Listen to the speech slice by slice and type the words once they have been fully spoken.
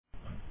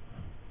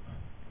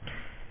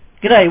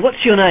G'day, what's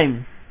your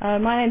name?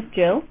 My name's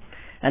Gill.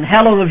 And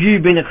how long have you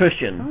been a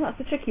Christian? Oh, that's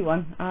a tricky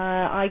one.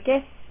 I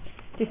guess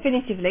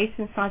definitively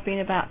since I've been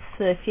about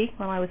 30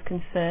 when I was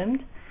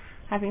confirmed.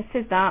 Having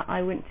said that,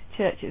 I went to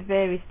church at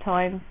various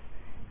times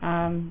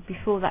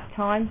before that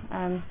time.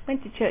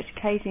 Went to church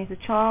occasionally as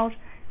a child,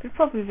 but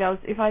probably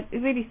if I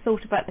really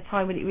thought about the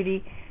time when it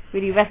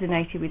really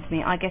resonated with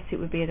me, I guess it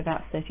would be at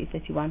about 30,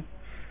 31.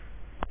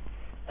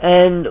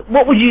 And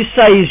what would you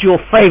say is your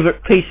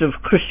favourite piece of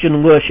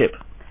Christian worship?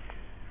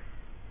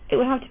 It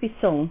would have to be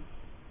song.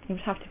 It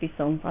would have to be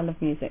songs. I love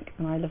music,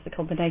 and I love the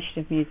combination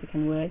of music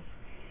and words.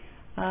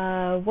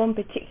 One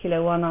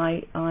particular one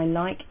I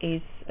like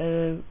is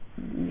only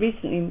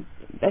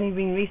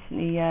been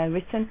recently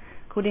written,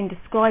 called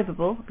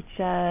Indescribable, which is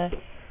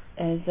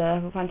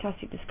a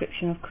fantastic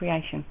description of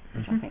creation,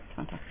 which I think is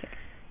fantastic.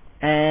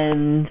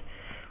 And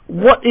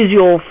what is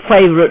your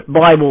favourite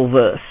Bible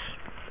verse?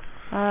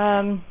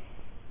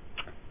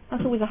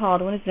 That's always a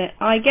hard one, isn't it?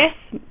 I guess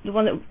the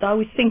one that I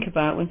always think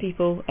about when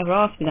people ever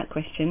ask me that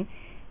question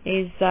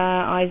is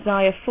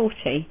Isaiah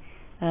 40,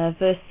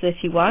 verse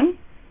 31,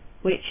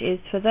 which is,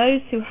 "For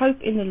those who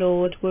hope in the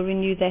Lord will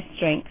renew their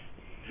strength.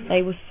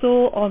 They will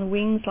soar on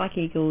wings like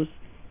eagles.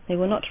 They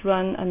will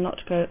run and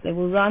not grow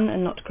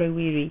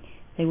weary.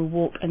 They will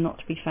walk and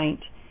not be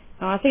faint."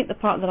 And I think the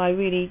part that I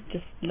really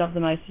just love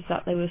the most is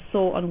that they will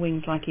soar on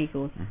wings like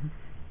eagles.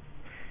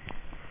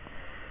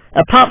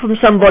 Apart from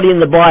somebody in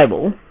the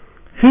Bible,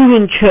 who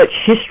in church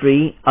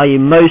history are you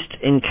most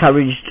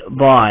encouraged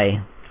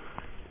by?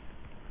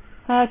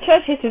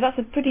 Church history, that's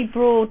a pretty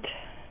broad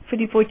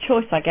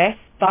choice, I guess.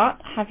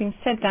 But having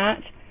said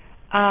that,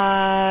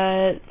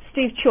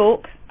 Steve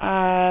Chalk,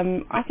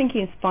 I think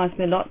he inspires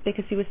me a lot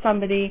because he was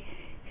somebody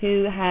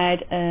who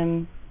had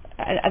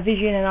a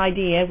vision, an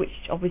idea,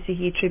 which obviously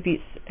he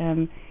attributes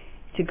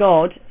to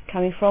God,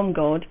 coming from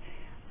God.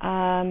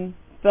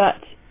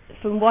 But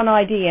from one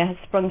idea has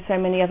sprung so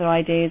many other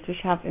ideas which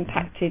have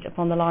impacted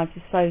upon the lives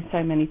of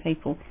so many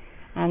people.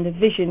 And the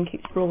vision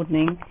keeps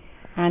broadening,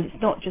 and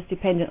it's not just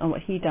dependent on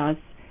what he does.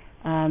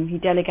 He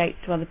delegates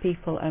to other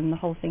people, and the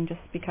whole thing just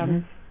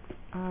becomes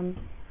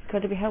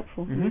incredibly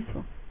helpful and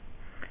useful.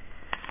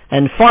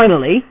 And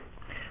finally,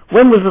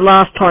 when was the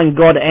last time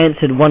God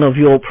answered one of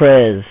your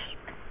prayers?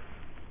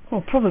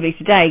 Well, probably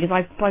today,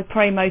 because I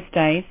pray most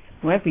days,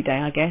 or every day,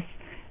 I guess.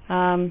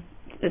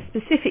 But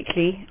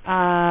specifically,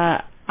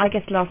 I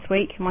guess last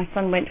week my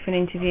son went for an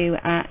interview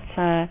at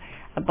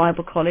a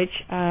Bible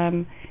college,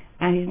 and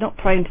he's not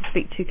prone to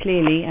speak too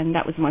clearly, and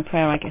that was my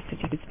prayer, I guess, that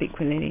he could speak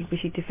clearly, which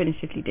he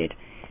definitively did.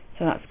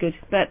 So that's good.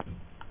 But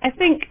I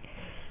think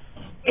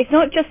it's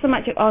not just so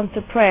much an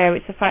answered prayer,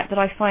 it's the fact that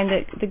I find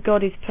that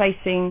God is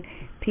placing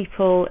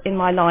people in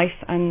my life,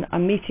 and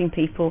I'm meeting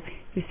people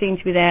who seem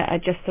to be there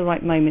at just the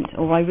right moment,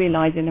 or I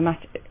realise in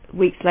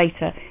weeks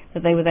later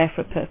that they were there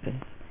for a purpose.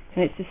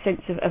 And it's a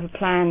sense of a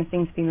plan,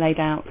 things being laid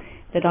out,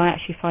 that I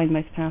actually find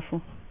most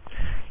powerful.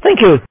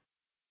 Thank you.